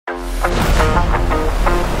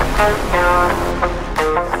A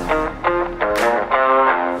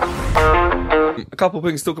couple of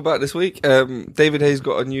things to talk about this week. David Hayes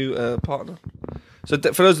got a new partner. So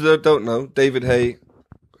for those that don't know, David Hay,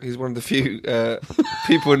 he's one of the few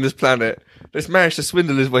people on this planet that's managed to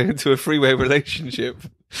swindle his way into a three-way relationship.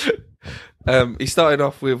 He started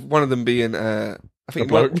off with one of them being, I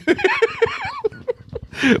think,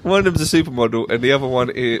 one of them's a supermodel, and the other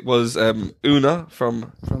one was Una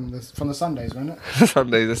from the Sundays, wasn't it? the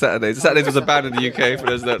Saturdays. The Saturdays was a band in the UK, for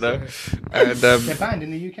those that don't know. And they're banned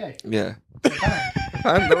in the UK. Yeah.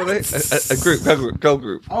 Band, were they? A group, girl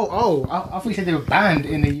group. Oh, I thought you said they were banned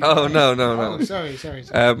in the UK. Oh, no. Oh, sorry.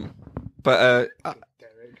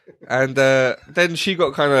 And then she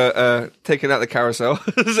got kind of taken out the carousel,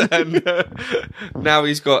 and now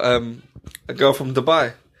he's got a girl from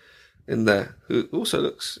Dubai in there who also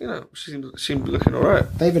looks, she seemed looking all right.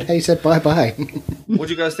 David Hayes said bye-bye. What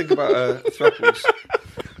do you guys think about throuples?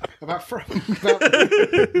 About throuples.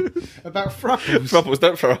 Throuples,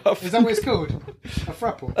 don't throw up. Is that what it's called? A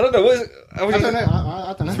throuple? I don't know. What is it? I don't know.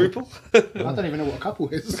 I don't know. Throuple? I don't even know what a couple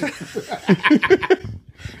is.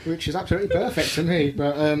 Which is absolutely perfect to me.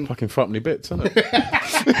 But fucking frupney bits, isn't it?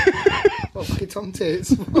 what fucking tom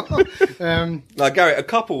tits? Like Gary, a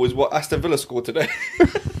couple was what Aston Villa scored today.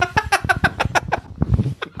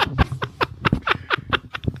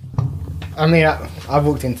 I mean, I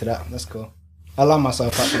walked into that. That's cool. I love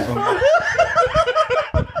myself up for that one.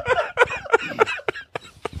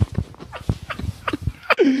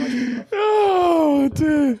 Oh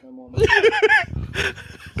dear.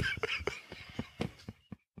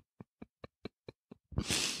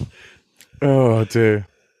 Oh dear.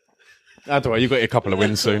 That's all right, you got a couple of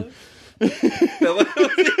wins soon.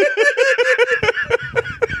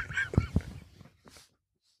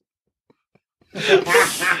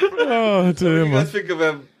 Oh dear, What do you guys think of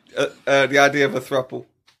the idea of a throuple?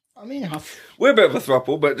 I mean, We're a bit of a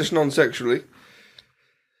throuple, but just non-sexually.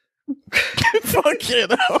 Fuck you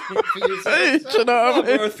know. Hey, do you know what I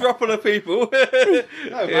mean? We're a throuple of people. Doing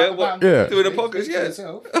a podcast, yeah.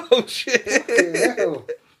 Oh shit!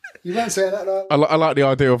 You won't say that. Like... I like the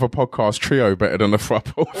idea of a podcast trio better than a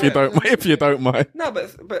throuple. If you don't mind. No,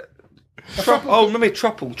 but maybe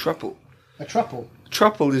truple. A truple.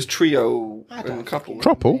 Truple is trio and couple.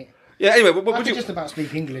 Trouble? Yeah. Anyway, what I would you? just about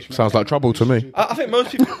speak English. Man. Sounds like trouble to me. I think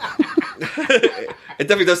most people. It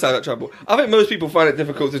definitely does sound like trouble. I think most people find it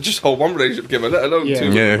difficult to just hold one relationship together, let alone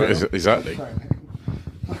two. Yeah, exactly.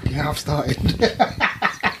 Fucking hell, I've started.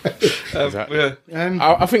 Yeah.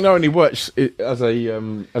 I think that only works as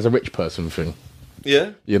a rich person thing.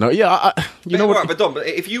 Yeah. You know, you know what? Right, but Dom, but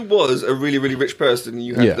if you was a really, really rich person and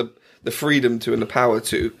you had the freedom to and the power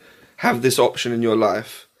to have this option in your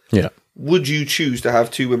life, would you choose to have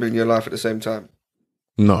two women in your life at the same time?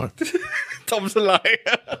 No. Tom's a liar.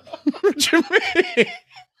 What do you mean?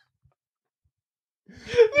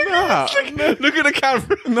 Nah, Look at the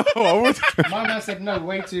camera. no, I wouldn't. My man said no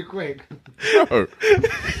way too quick. No.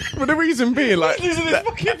 But the reason being, like at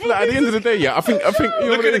the end of the day, I think you know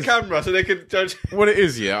Look what at it the camera so they can judge. What it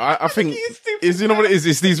is, I think is, you know what it is?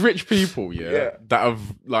 It's these rich people, that have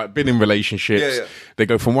like been in relationships. Yeah. They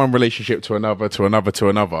go from one relationship to another, to another, to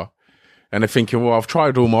another, and they're thinking, well, I've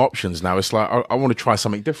tried all my options now. It's like I want to try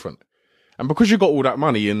something different, and because you got all that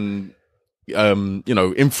money and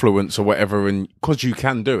influence or whatever, and because you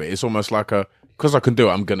can do it, it's almost like because I can do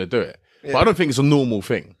it, I'm going to do it. Yeah. But I don't think it's a normal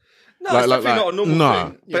thing. No, it's definitely not a normal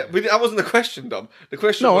thing. But that wasn't the question, Dom. The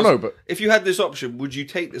question was, I know, but if you had this option, would you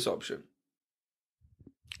take this option?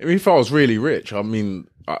 I mean, if I was really rich, I mean,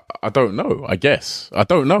 I don't know. I guess I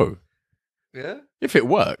don't know. Yeah. If it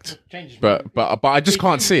worked, but I just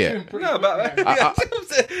can't see it. No, but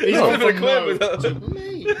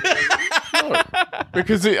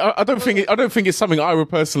because I don't think it's something I would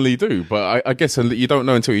personally do. But I guess you don't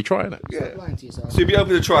know until you try it. Yeah. So you'd be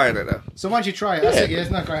open to trying it now. So once you try it, that's it.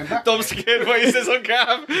 There's no going back. Dom's scared what he says on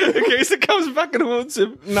cam in case it comes back and haunts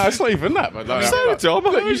him. No, it's not even that. But Dom,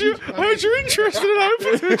 I heard you're interested in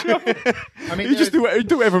open to each other. I mean, you just do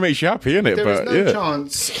whatever makes you happy, innit? There is no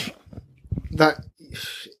chance that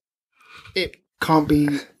it can't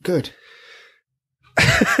be good. I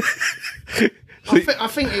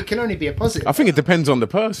think it can only be a positive. I think it depends on the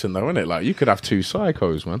person, though, innit? Like, you could have two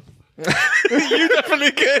psychos, man. You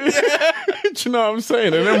definitely could. Yeah. Do you know what I'm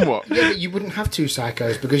saying? And then what? Yeah, but you wouldn't have two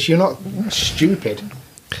psychos because you're not stupid.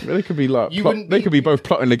 Well, they could be like they could be both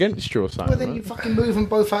plotting against you or something. Well, then you fucking move them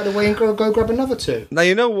both out of the way and go grab another two. Now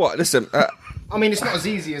you know what? Listen, I mean, it's not as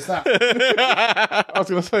easy as that. I was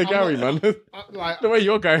going to say Gary, man. Like, The way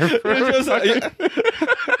you're going through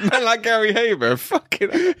it. Man like Gary Hay, bro. Fucking.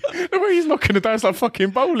 The way he's knocking it down, it's like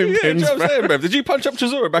fucking bowling Yeah, do you pins, know what I'm bro. saying, bro? Did you punch up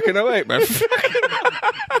Chisora back in 08, bro?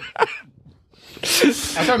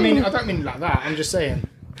 I don't mean like that. I'm just saying.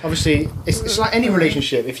 Obviously, it's like any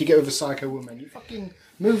relationship. If you get with a psycho woman, you fucking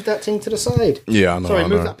move that thing to the side. Yeah, I know. Sorry, I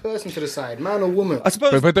move know. that person to the side, man or woman. I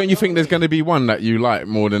suppose. But don't you think there's going to be one that you like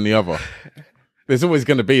more than the other? There's always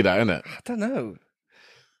going to be that, isn't it? I don't know.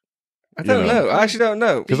 I don't know. I actually don't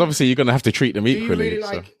know. Because obviously you're going to have to treat them Do you equally. really so.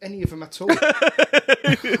 like any of them at all?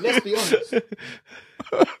 Let's be honest. Do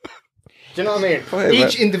you know what I mean? Wait,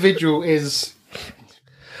 Each individual is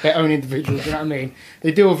their own individual. Do you know what I mean?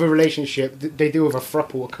 They deal with a relationship. They deal with a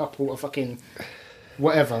throuple, a couple, a fucking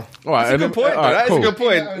whatever. All right, That's a good point. all right, That is cool. a good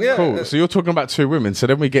point. Yeah. Cool. So you're talking about two women. So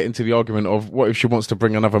then we get into the argument of what if she wants to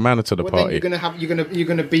bring another man into the Well, then party? you're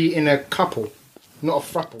gonna be in a couple, not a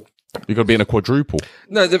throuple. You're going to be in a quadruple.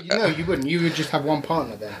 No, No, you wouldn't. You would just have one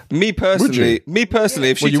partner there. me personally, if she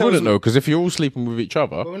Well, you tells wouldn't me, know because if you're all sleeping with each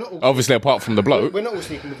other, we're not all- obviously apart from the bloke, We're not all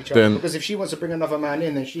sleeping with each other Then- because if she wants to bring another man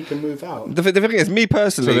in, then she can move out. the thing is, me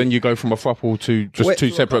personally, so then you go from a throuple to just Wait, two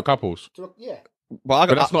to a separate couples. Yeah. well,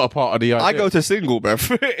 But that's not a part of the idea. I go to single, bro.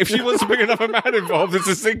 If she wants to bring another man involved, it's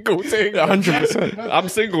a single thing. 100%. I'm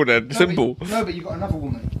single then. Simple. But you got another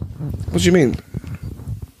woman. What do you mean?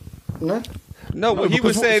 No. No, what he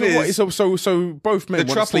was saying is so both men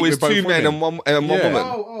the want to sleep trouble is with both two men women. and one Yeah. woman.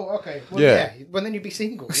 Oh, okay. Well, Yeah. yeah. Well, then you'd be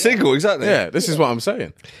single. Yeah. Single, exactly. Yeah, this is what I'm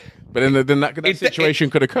saying. But then that situation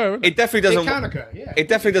could occur. It definitely It doesn't. can occur. Yeah. It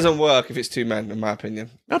definitely doesn't work if it's two men, in my opinion.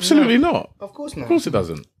 Absolutely not. Of course not. Of course it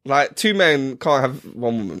doesn't. Like two men can't have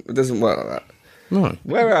one woman. It doesn't work like that. No.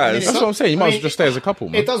 Whereas, That's what I'm saying. You might as well just stay as a couple,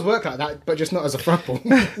 man. It does work like that, but just not as a throuple.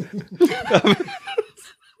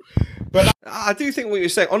 I do think what you're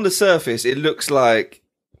saying on the surface, it looks like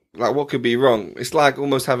what could be wrong. It's like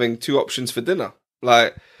almost having two options for dinner.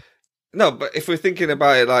 Like, no, but if we're thinking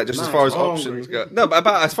about it, like just as far as options go, no, but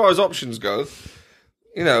about as far as options go,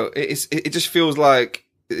 you know, it just feels like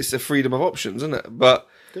it's a freedom of options, isn't it? But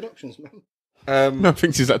Good options, man. No, I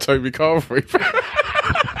think she's that Toby Carvery.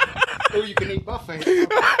 Or you can eat buffet.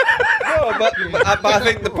 no, but I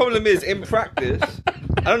think the problem is in practice.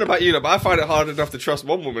 I don't know about you, but I find it hard enough to trust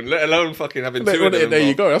one woman, let alone fucking having two of them. There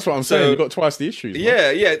you go. That's what I'm saying. So- You've got twice the issues.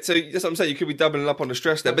 man. Yeah. So that's what I'm saying. You could be doubling up on the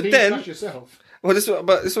stress there, but you then, trust yourself. well, this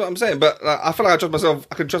is what I'm saying. But like, I feel like I trust myself.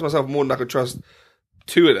 I can trust myself more than I could trust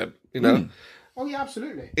two of them. You know. Oh yeah,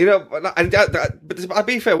 absolutely. You know, but I'd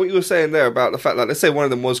be fair. What you were saying there about the fact, like, let's say one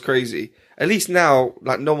of them was crazy. At least now,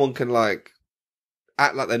 like, no one can like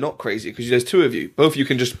act like they're not crazy because there's two of you. Both of you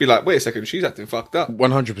can just be like, wait a second, she's acting fucked up.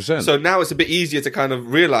 100%. So now it's a bit easier to kind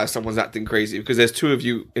of realize someone's acting crazy because there's two of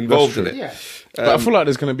you involved in it. Yeah. But I feel like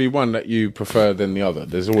there's going to be one that you prefer than the other.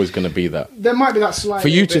 There's always going to be that. There might be that slight For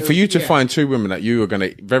you to yeah. find two women that you are going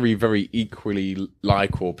to very, very equally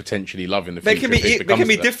like or potentially love in the They future. can be if it becomes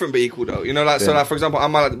that. different but equal though. You know, like so, like for example, I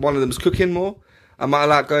might like one of them's cooking more. I might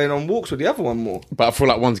like going on walks with the other one more. But I feel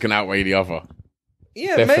like one's going to outweigh the other.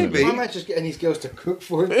 Yeah, Definitely. I maybe. might just getting these girls to cook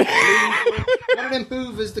for him. One of them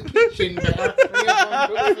hoovers the kitchen better.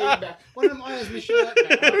 One of them irons my shirt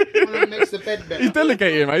better. One of them makes the bed better. He's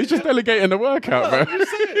delegating, man. He's just delegating the workout, man.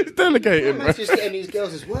 He's delegating, man. Man's just getting these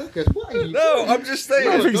girls as workers. What are you No, doing? I'm just saying.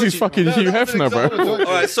 I think he's fucking Hugh Hefner, bro.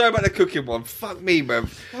 Alright, sorry about the cooking one. Fuck me, bruv.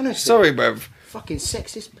 Honestly. Sorry, bruv. Fucking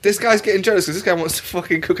sexist. This guy's getting jealous because this guy wants to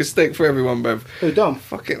fucking cook a steak for everyone, bruv. Who, Dom?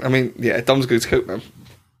 Fucking, I mean, yeah, Dom's good to cook, man.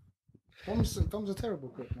 Dom's a terrible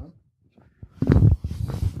cook, man.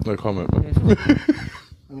 No comment, man.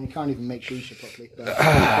 I mean, he can't even make shisha properly. But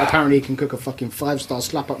apparently he can cook a fucking 5-star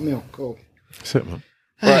slap-up meal. Cool. That's it, man.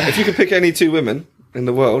 Right, if you could pick any two women in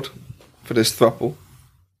the world for this throuple,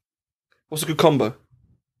 what's a good combo?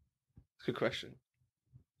 Good question.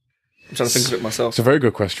 I'm trying to think of it myself. It's a very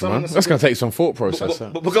good question, Someone man. that's That's going to take some thought process.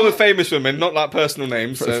 But we'll go with famous women, not like personal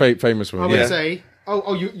names. So. Famous I one. would Yeah. say,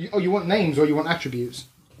 you want names or you want attributes?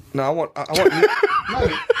 No, I want.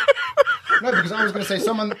 No, because I was going to say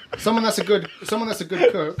someone that's a good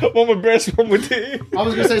cook. one with breast, one with tea. I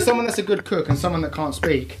was going to say someone that's a good cook and someone that can't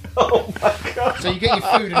speak. Oh my god! So you get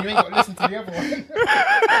your food and you ain't got to listen to the other one.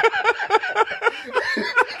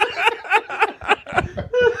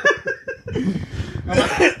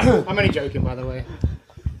 I'm only joking, by the way.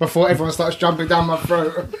 Before everyone starts jumping down my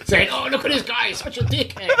throat, saying, "Oh, look at this guy, he's such a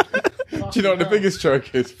dickhead." Do you know what the biggest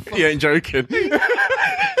joke is? He ain't joking. Do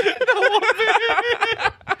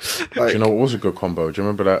you know what was a good combo? Do you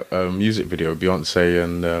remember that music video, Beyonce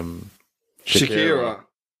and Shakira.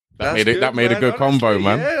 That made a good combo,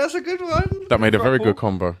 man. Yeah, that's a good one. That made a very good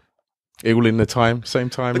combo. All in the time, same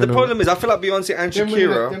time. But the problem is, I feel like Beyonce and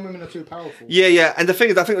Shakira. Them women are too powerful. Yeah. And the thing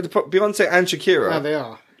is, I think with Beyonce and Shakira. Yeah, they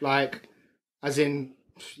are. Like, as in.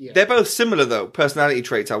 Yeah. They're both similar though, personality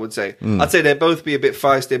traits. I would say. I'd say they'd both be a bit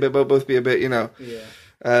feisty. They'd both be a bit, a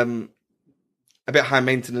bit high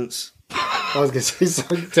maintenance. I was gonna say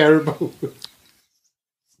something terrible.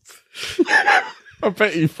 I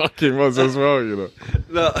bet he fucking was as well.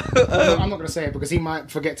 No, I'm not gonna say it because he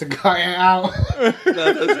might forget to cut it out. no,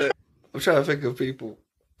 that's it. I'm trying to think of people.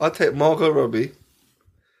 I'd take Margot Robbie.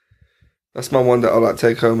 That's my one that I'll like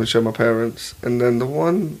take home and show my parents. And then the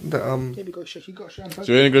one that Yeah, you got to show them. So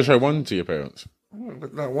you're only going to show one to your parents?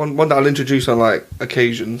 that one that I'll introduce on like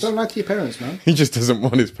occasions. Don't lie to your parents, man. He just doesn't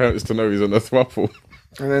want his parents to know he's on a throuple.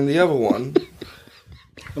 And then the other one.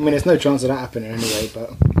 I mean, there's no chance of that happening anyway.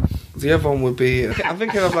 But the other one would be. I'm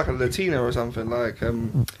thinking of like a Latina or something like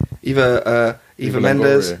Eva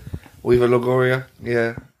Mendes or Eva Longoria.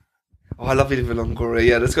 Yeah. Oh, I love Eva Longoria.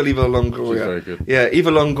 Yeah, let's go Eva Longoria. She's very good. Yeah,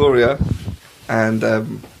 Eva Longoria.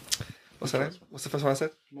 And what's her name? What's the first one I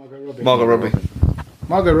said? Margot Robbie.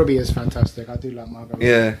 Margot Robbie is fantastic. I do like Margot Robbie.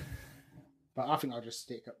 Yeah. But I think I'll just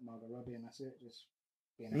stick up Margot Robbie and that's it. Just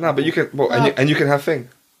no, but you can. Well, and you can have Thing.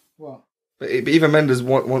 What? But Eva Mendes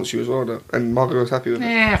wants you as well, though, and Margot was happy with it.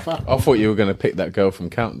 Nah, fuck. I thought you were going to pick that girl from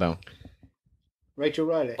Countdown. Rachel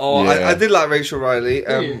Riley. Oh, Yeah. I did like Rachel Riley,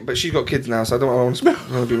 but she's got kids now, so I don't want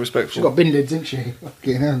to be respectful. She got bin lids, didn't she?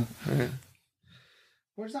 Fucking hell. Yeah.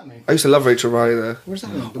 What does that mean? I used to love Rachel Riley there. What does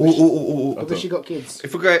that mean? Ooh. Because she got kids.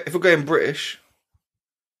 If we're going British,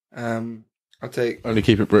 I'll take. Only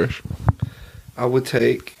keep it British. I would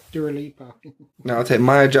take. Dua Lipa. No, I'll take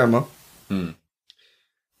Maya Jama. You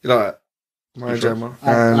like that? Maya Jama.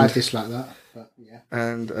 I dislike that, but yeah.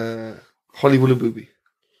 And Holly Willoughby.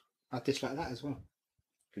 I dislike that as well.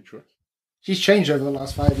 Good choice. She's changed over the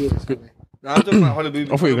last 5 years. No, I'm talking about Holly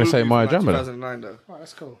Willoughby. I thought you were going to say Maya Jama. 2009 though. Oh,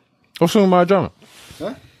 that's cool. What's wrong with Maya Jama?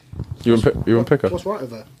 Huh? You wouldn't pick her? What's right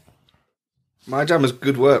with her? Maya Jama's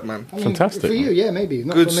good work, man. I mean, Fantastic. For you, yeah, maybe.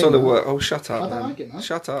 Not Good for me, solid man. work. Oh, shut up, I don't man. like it, man.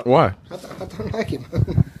 Shut up. Why? I don't like it,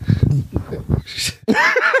 man.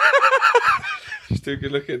 She's too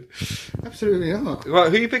good looking. Absolutely not. Right,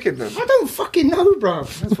 who are you picking then? I don't fucking know,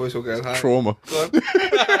 bruv. That's voice all going high. Trauma. Go on.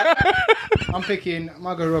 I'm picking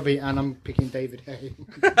Margot Robbie and I'm picking David Hayes.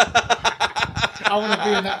 I want to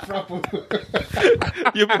be in that throuple.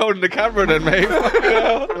 You'll be holding the camera then, mate.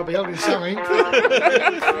 I'll be holding something. That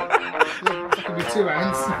could be two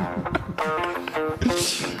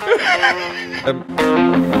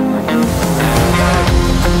hands.